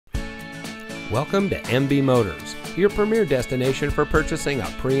Welcome to MB Motors, your premier destination for purchasing a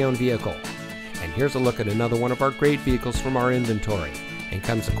pre-owned vehicle. And here's a look at another one of our great vehicles from our inventory, and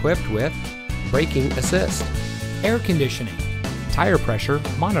comes equipped with braking assist, air conditioning, tire pressure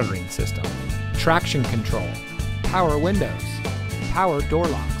monitoring system, traction control, power windows, power door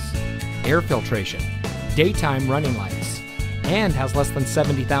locks, air filtration, daytime running lights, and has less than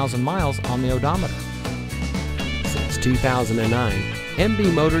 70,000 miles on the odometer. Since 2009,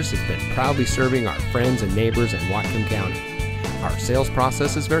 MB Motors has been proudly serving our friends and neighbors in Whatcom County. Our sales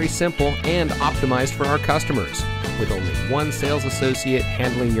process is very simple and optimized for our customers, with only one sales associate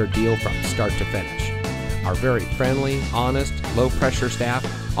handling your deal from start to finish. Our very friendly, honest, low-pressure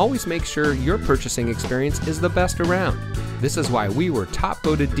staff always makes sure your purchasing experience is the best around. This is why we were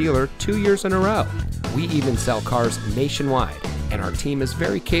top-voted dealer 2 years in a row. We even sell cars nationwide, and our team is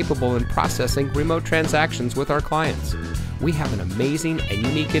very capable in processing remote transactions with our clients. We have an amazing and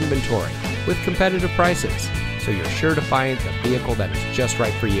unique inventory with competitive prices, so you're sure to find the vehicle that is just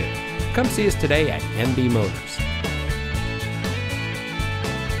right for you. Come see us today at MB Motors.